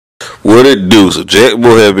What it do? So Jack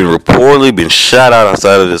Boy had been reportedly been shot out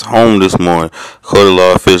outside of his home this morning. According to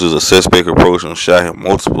law officials, a suspect approached him, shot him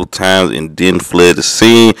multiple times, and then fled the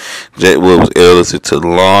scene. Jack Boy was airlifted to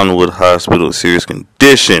Lawnwood Hospital in serious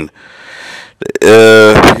condition.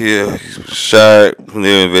 Yeah, he was shot.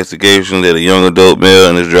 Their investigation that a young adult male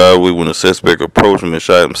in his driveway when the suspect approached him and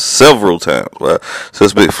shot him several times. While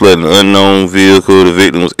suspect fled in an unknown vehicle. The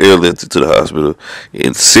victim was airlifted to the hospital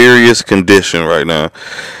in serious condition right now.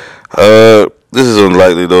 This is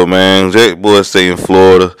unlikely though, man. Jack Boy stay in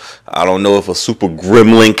Florida. I don't know if a super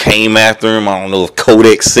gremlin came after him. I don't know if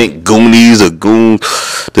Kodak sent Goonies or goons.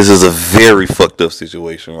 This is a very fucked up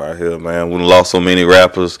situation right here, man. We lost so many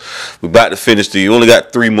rappers. We about to finish the year. We only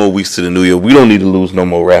got 3 more weeks to the new year. We don't need to lose no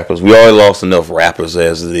more rappers. We already lost enough rappers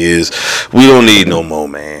as it is. We don't need no more,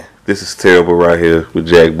 man. This is terrible right here with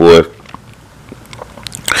Jack Boy.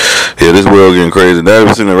 Yeah, this world getting crazy.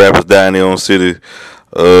 90% of rappers die in their own city.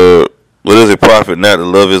 What does it profit not to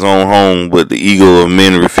love his own home, but the ego of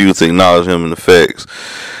men refuse to acknowledge him in the facts?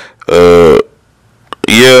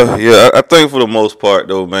 Yeah, I think for the most part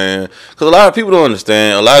though, man, because a lot of people don't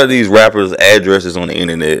understand. A lot of these rappers' addresses on the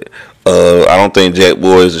internet. I don't think Jack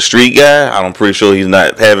Boy is a street guy. I'm pretty sure he's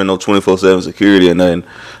not having no 24/7 security or nothing,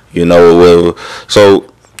 or whatever.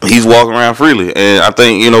 So he's walking around freely, and I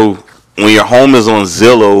think when your home is on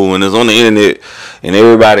Zillow and it's on the internet and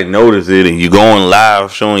everybody notices it and you going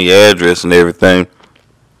live showing your address and everything,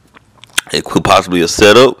 it could possibly be a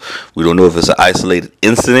setup. We don't know if it's an isolated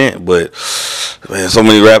incident, but man, so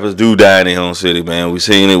many rappers do die in their home city, man. We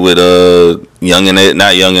seen it with Young and Ace,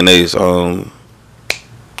 not Young and Ace. I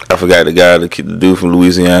forgot the guy, the dude from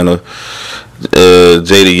Louisiana,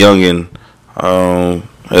 Jada Youngin.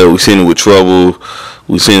 We seen it with Trouble.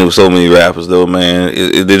 We seen it with so many rappers though, man.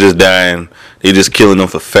 They're just dying. They're just killing them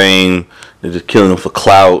for fame. They're just killing them for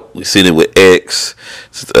clout. We seen it with X.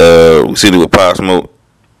 We seen it with Pop Smoke.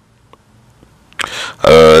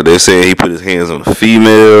 They say he put his hands on a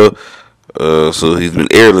female. So he's been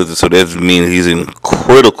airlifted. So that means he's in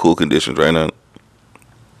critical conditions right now.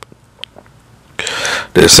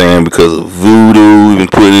 They're saying because of voodoo we've been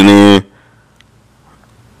putting in.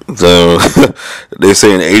 So they're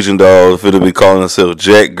saying Asian doll finna be calling herself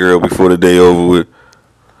Jack Girl before the day over with.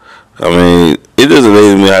 I mean, it just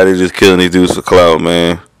amazes me how they just killing these dudes for clout,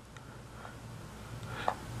 man.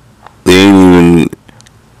 They ain't even.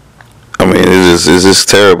 I mean, it's just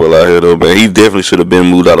terrible out here though, man. He definitely should have been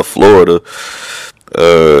moved out of Florida.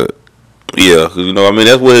 Yeah, cause I mean,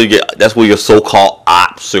 that's where your so-called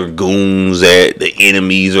ops or goons at, the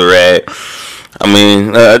enemies are at. I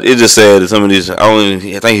mean, it's just sad that some of these. I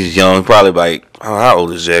think he's young, probably like how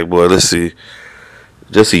old is Jack Boy? Let's see,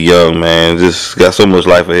 just a young man, just got so much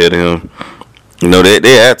life ahead of him.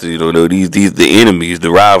 They have to, these the enemies, the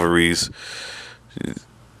rivalries.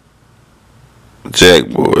 Jack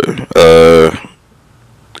Boy,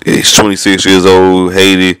 he's 26 years old,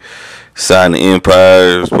 Haiti, signed the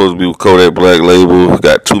Empire, supposed to be with Kodak Black Label,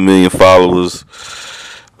 got 2 million followers.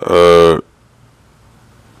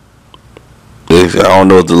 I don't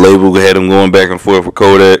know if the label had him going back and forth with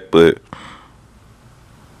Kodak, but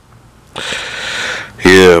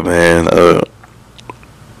yeah, man. I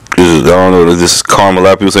don't know. This is karma. A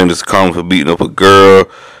lot of people saying this is karma for beating up a girl.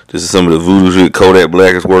 This is some of the voodoo shit Kodak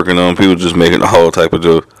Black is working on. People just making a whole type of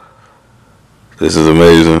joke. This is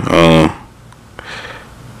amazing. One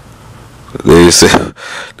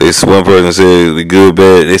person said the good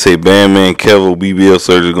bad. They say Bandman Kevo BBL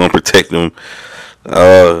surgery gonna protect them.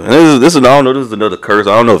 This is I don't know. This is another curse.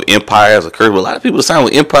 I don't know if Empire has a curse, but a lot of people sign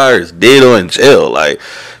with Empire is dead or in jail. Like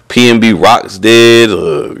PNB Rock's dead,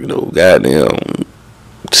 or goddamn,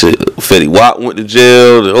 Fetty Wap went to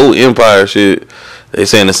jail. The whole Empire shit. They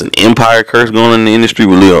saying it's an Empire curse going on in the industry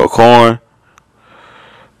with Leo Corn.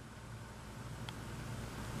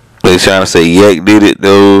 They trying to say Yak did it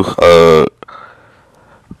though.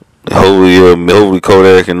 Hopefully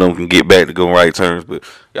Kodak and them can get back to go on right terms. But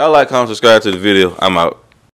y'all like, comment, subscribe to the video. I'm out.